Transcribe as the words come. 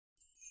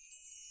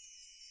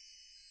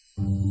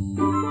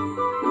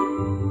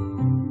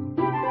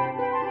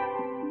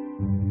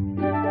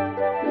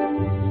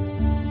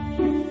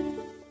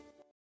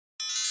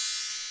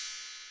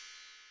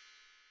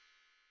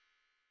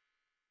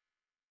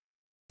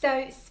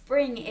So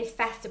spring is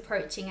fast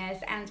approaching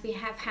us, and we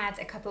have had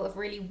a couple of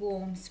really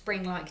warm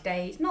spring-like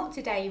days. Not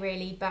today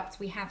really, but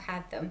we have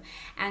had them.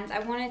 And I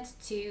wanted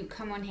to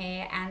come on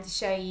here and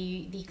show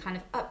you the kind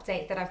of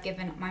update that I've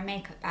given my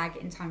makeup bag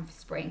in time for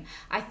spring.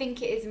 I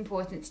think it is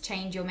important to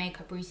change your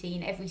makeup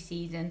routine every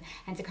season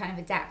and to kind of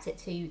adapt it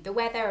to the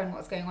weather and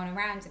what's going on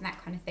around and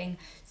that kind of thing.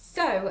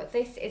 So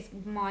this is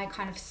my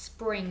kind of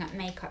spring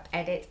makeup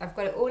edit. I've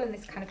got it all in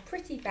this kind of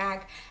pretty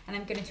bag, and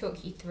I'm going to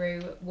talk you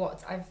through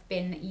what I've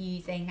been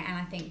using and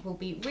I think will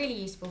be really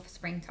useful for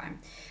springtime.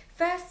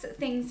 First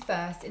things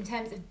first, in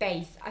terms of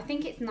base, I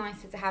think it's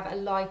nicer to have a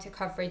lighter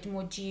coverage,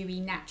 more dewy,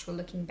 natural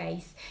looking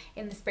base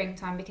in the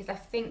springtime, because I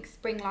think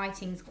spring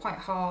lighting is quite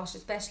harsh,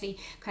 especially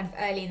kind of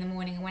early in the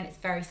morning and when it's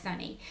very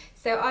sunny.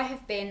 So I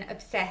have been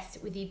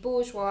obsessed with the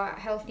Bourjois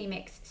Healthy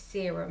Mix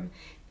Serum.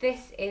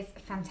 This is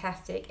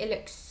fantastic. It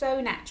looks so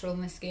natural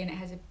on the skin. It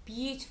has a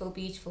beautiful,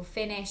 beautiful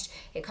finish.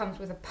 It comes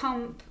with a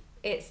pump.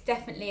 It's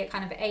definitely a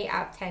kind of 8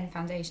 out of 10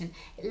 foundation.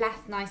 It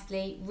lasts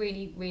nicely.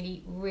 Really,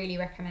 really, really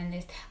recommend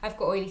this. I've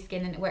got oily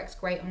skin and it works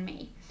great on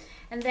me.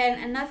 And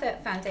then another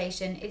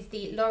foundation is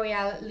the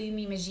L'Oreal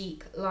Lumi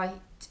Magique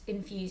Light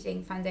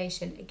Infusing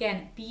Foundation.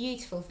 Again,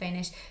 beautiful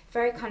finish,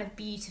 very kind of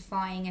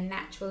beautifying and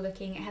natural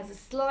looking. It has a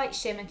slight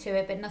shimmer to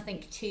it, but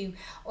nothing too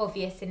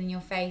obvious and in your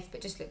face,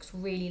 but just looks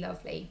really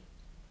lovely.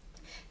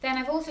 Then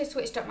I've also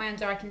switched up my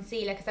under eye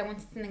concealer because I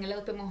wanted something a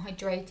little bit more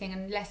hydrating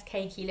and less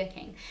cakey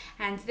looking.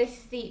 And this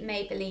is the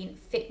Maybelline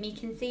Fit Me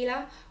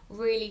Concealer.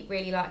 Really,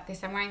 really like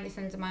this. I'm wearing this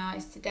under my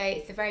eyes today.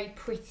 It's a very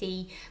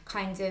pretty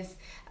kind of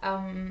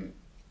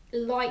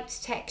light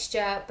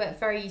texture, but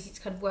very easy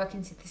to kind of work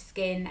into the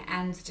skin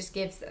and just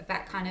gives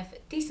that kind of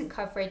decent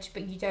coverage,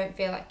 but you don't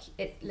feel like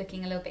it's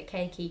looking a little bit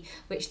cakey,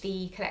 which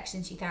the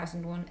Collection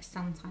 2001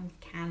 sometimes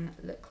can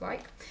look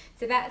like.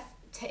 So that's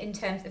in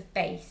terms of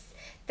base.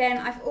 Then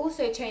I've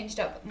also changed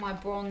up my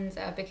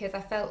bronzer because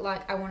I felt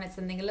like I wanted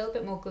something a little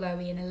bit more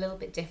glowy and a little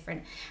bit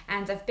different,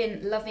 and I've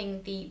been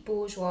loving the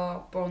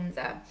Bourjois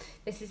bronzer.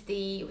 This is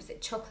the, was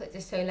it Chocolat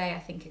de Soleil, I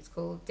think it's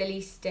called,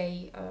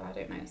 celeestail, I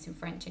don't know, it's in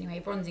French anyway,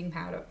 bronzing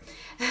powder,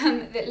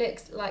 that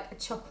looks like a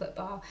chocolate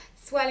bar.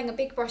 Swirling a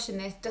big brush in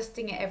this,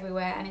 dusting it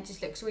everywhere, and it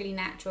just looks really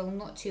natural,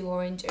 not too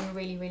orange, and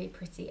really, really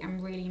pretty.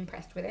 I'm really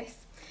impressed with this.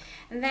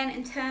 And then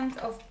in terms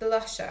of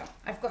blusher,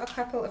 I've got a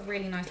couple of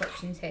really nice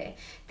options here.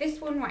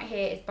 This one right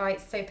here is by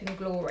Soap &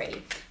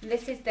 Glory. And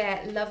this is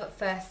their Love at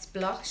First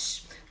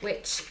blush,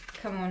 which,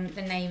 come on,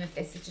 the name of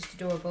this is just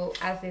adorable,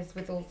 as is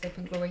with all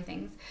Soap & Glory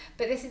things.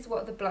 But this is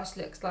what the blush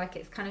looks like.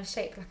 It's kind of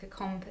shaped like a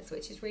compass,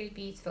 which is really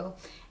beautiful.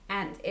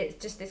 And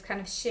it's just this kind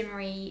of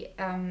shimmery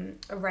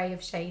array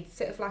of shades,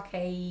 sort of like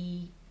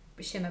a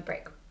shimmer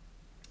brick.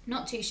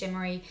 Not too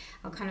shimmery.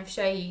 I'll kind of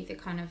show you the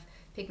kind of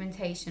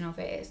pigmentation of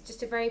it. It's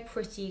just a very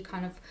pretty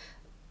kind of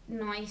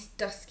nice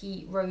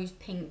dusky rose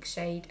pink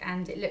shade,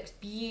 and it looks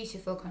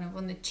beautiful kind of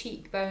on the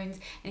cheekbones,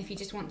 and if you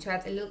just want to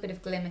add a little bit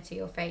of glimmer to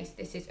your face,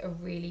 this is a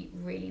really,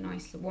 really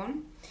nice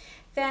one.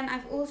 Then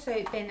I've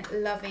also been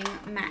loving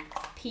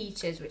MAC's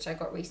Peaches, which I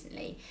got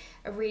recently.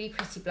 A really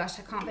pretty blush.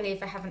 I can't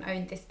believe I haven't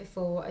owned this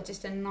before.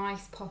 Just a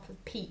nice pop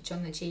of peach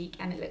on the cheek,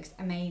 and it looks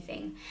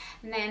amazing.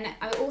 And then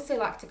I also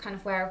like to kind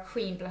of wear a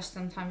cream blush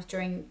sometimes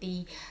during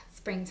the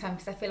springtime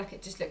because I feel like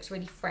it just looks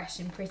really fresh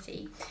and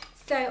pretty.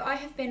 So I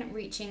have been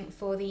reaching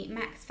for the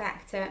Max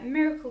Factor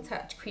Miracle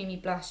Touch Creamy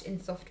Blush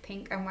in Soft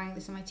Pink. I'm wearing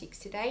this on my cheeks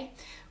today.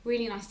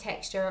 Really nice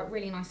texture,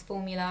 really nice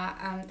formula.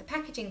 The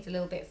packaging's a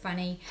little bit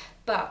funny,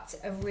 but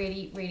a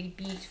really, really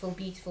beautiful,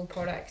 beautiful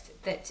product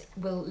that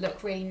will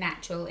look really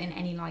natural in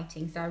any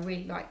lighting. So I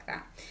really like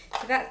that.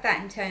 So that's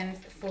that in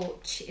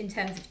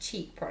terms of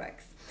cheek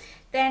products.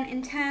 Then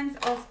in terms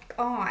of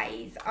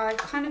eyes, I've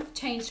kind of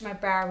changed my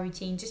brow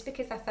routine just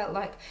because I felt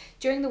like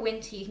during the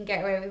winter you can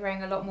get away with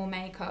wearing a lot more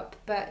makeup,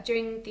 but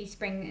during the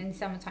spring and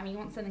summertime you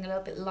want something a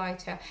little bit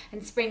lighter,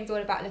 and spring's all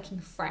about looking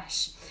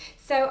fresh.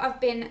 So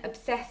I've been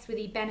obsessed with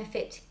the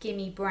Befefit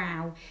Gimme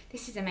Brow.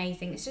 This is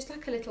amazing. It's just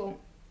like a little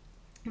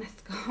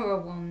mascara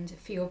wand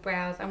for your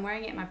brows. I'm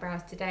wearing it in my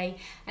brows today,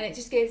 and it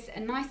just gives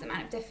a nice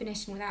amount of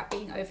definition without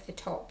being over the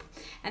top.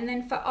 And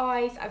then for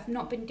eyes, I've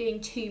not been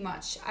doing too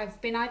much. I've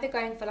been either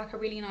going for like a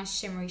really nice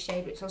shimmery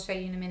shade, which I'll show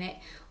you in a minute,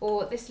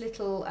 or this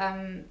little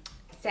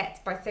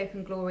set by Soap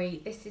 &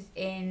 Glory. This is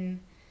in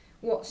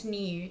What's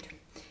Nude,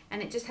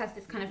 and it just has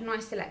this kind of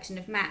nice selection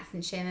of mattes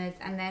and shimmers,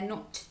 and they're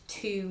not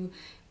too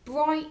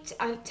bright.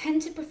 I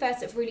tend to prefer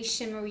sort of really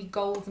shimmery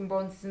golds and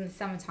bronzes in the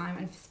summertime,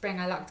 and for spring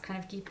I like to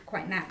kind of keep it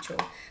quite natural.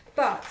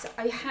 But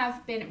I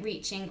have been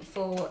reaching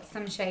for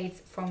some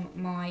shades from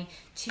my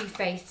Too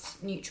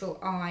Faced Natural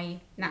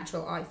Eye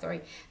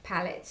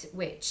palette,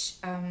 which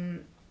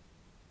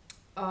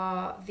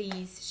are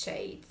these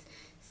shades.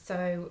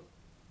 So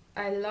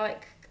I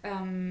like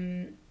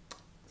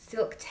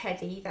Silk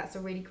Teddy, that's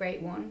a really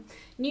great one.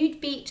 Nude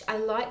Beach I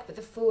like, but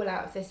the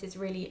fallout of this is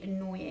really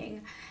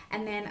annoying.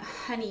 And then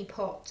Honey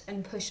Pot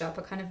and Push Up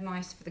are kind of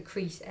nice for the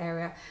crease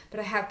area, but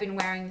I have been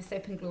wearing the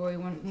Soap & Glory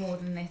one more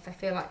than this. I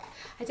feel like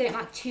I don't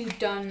like too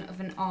done of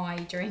an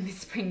eye during the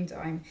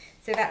springtime.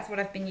 So that's what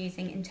I've been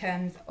using in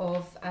terms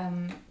of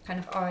kind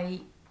of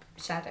eye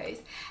shadows.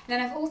 And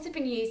then I've also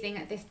been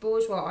using this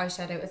Bourjois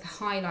eyeshadow as a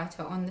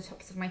highlighter on the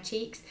tops of my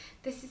cheeks.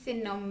 This is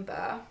in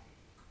number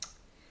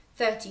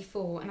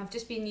 34, and I've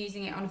just been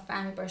using it on a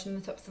fan brush on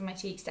the tops of my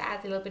cheeks to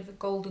add a little bit of a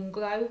golden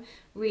glow.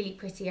 Really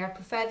pretty. I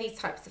prefer these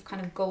types of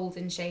kind of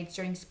golden shades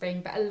during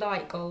spring, but a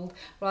light gold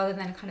rather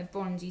than a kind of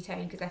bronzy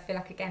tone, because I feel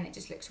like, again, it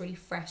just looks really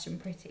fresh and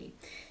pretty.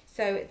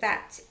 So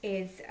that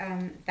is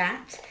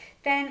that.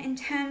 Then in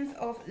terms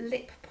of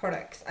lip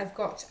products, I've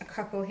got a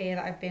couple here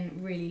that I've been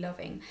really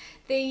loving.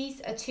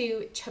 These are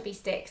 2 chubby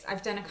sticks.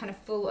 I've done a kind of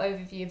full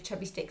overview of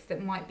chubby sticks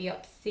that might be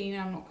up soon,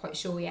 I'm not quite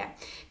sure yet.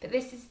 But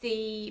this is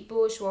the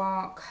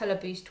Bourjois Colour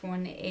Boost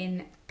one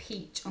in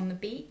Peach on the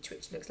Beach,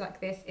 which looks like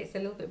this. It's a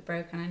little bit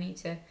broken, I need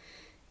to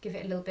give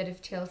it a little bit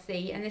of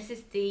TLC. And this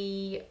is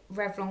the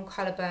Revlon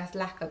Colorburst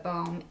Lacquer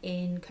Balm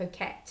in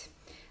Coquette.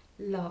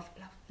 Love,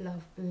 love,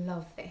 love,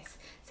 love this.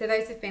 So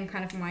those have been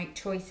kind of my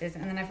choices.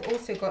 And then I've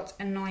also got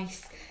a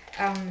nice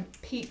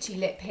peachy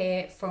lip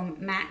here from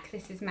MAC.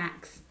 This is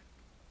MAC's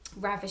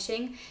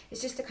Ravishing. It's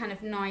just a kind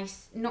of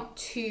nice, not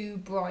too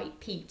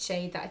bright peach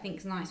shade that I think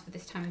is nice for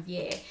this time of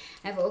year.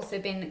 I've also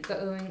been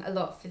going a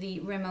lot for the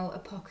Rimmel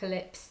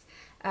Apocalypse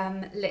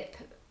lip,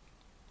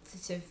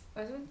 sort of,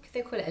 I don't know, could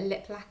they call it a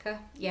lip lacquer?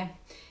 Yeah.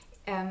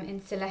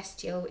 In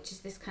Celeestail, which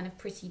is this kind of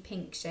pretty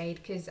pink shade,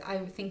 because I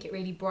think it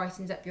really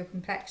brightens up your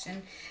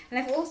complexion. And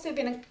I've also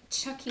been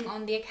chucking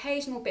on the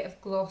occasional bit of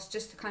gloss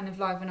just to kind of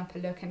liven up a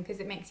look, and because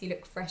it makes you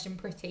look fresh and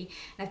pretty.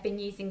 And I've been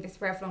using this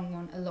Revlon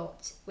one a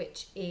lot,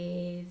 which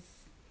is,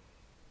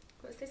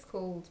 what's this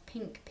called?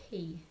 Pink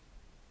Pea.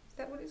 Is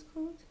that what it's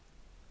called?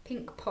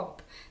 Pink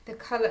Pop. The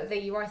colour,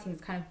 the writing is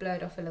kind of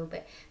blurred off a little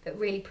bit, but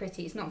really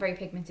pretty. It's not very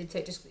pigmented, so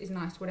it just is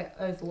nice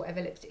over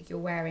whatever lipstick you're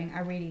wearing. I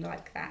really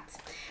like that.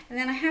 And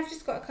then I have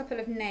just got a couple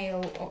of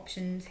nail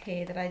options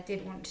here that I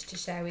did want to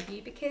share with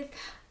you, because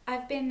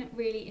I've been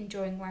really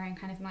enjoying wearing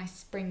kind of nice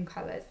spring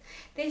colours.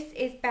 This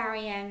is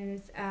Barry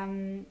M's,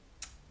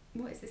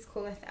 what is this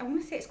called? I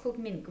want to say it's called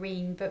Mint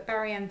Green, but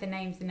Barry M, the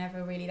names are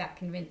never really that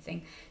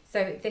convincing.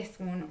 So this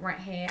one right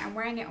here, I'm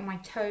wearing it on my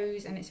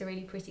toes, and it's a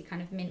really pretty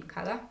kind of mint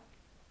colour.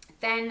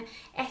 Then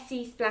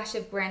Essie Splash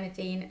of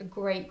Grenadine, a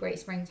great, great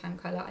springtime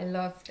colour. I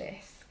love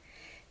this.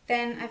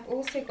 Then I've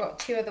also got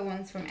 2 other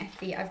ones from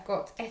Essie. I've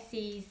got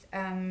Essie's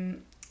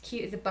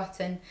Cute as a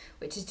Button,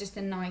 which is just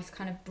a nice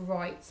kind of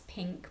bright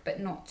pink, but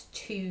not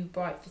too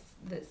bright for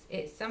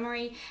it's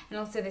summery. And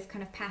also this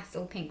kind of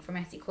pastel pink from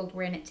Essie called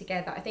We're In It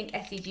Together. I think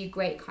Essie do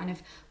great kind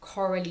of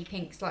corally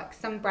pinks, like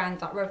some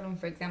brands like Revlon,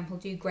 for example,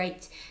 do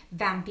great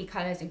vampy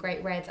colours and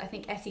great reds. I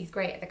think Essie's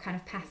great at the kind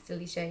of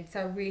pastel-y shades,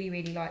 so I really,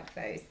 really like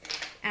those.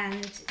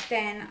 And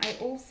then I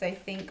also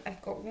think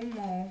I've got one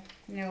more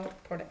nail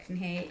product in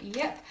here.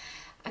 Yep,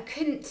 I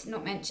couldn't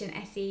not mention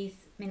Essie's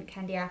Mint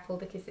Candy Apple,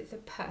 because it's a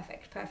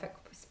perfect,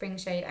 perfect spring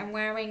shade. I'm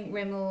wearing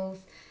Rimmel's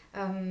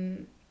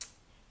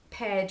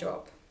Pear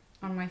Drop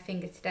on my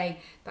finger today,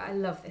 but I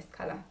love this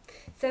colour.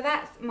 So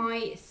that's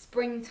my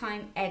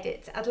springtime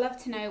edit. I'd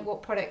love to know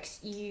what products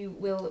you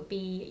will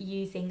be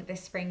using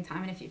this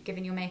springtime, and if you've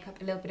given your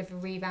makeup a little bit of a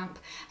revamp.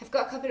 I've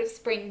got a couple of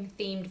spring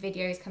themed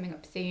videos coming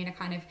up soon, a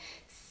kind of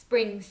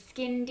spring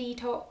skin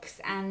detox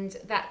and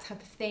that type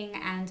of thing,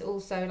 and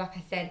also, like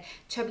I said,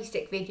 chubby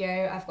stick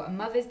video. I've got a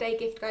Mother's Day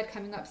gift guide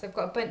coming up, so I've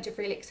got a bunch of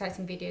really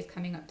exciting videos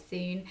coming up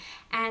soon.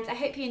 And I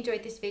hope you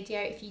enjoyed this video.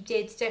 If you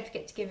did, don't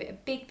forget to give it a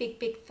big, big,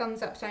 big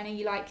thumbs up so I know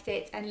you liked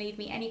it, and leave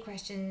me any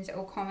questions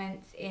or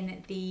comments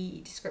in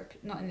the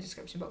not in the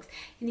description box,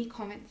 in the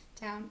comments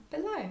down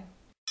below.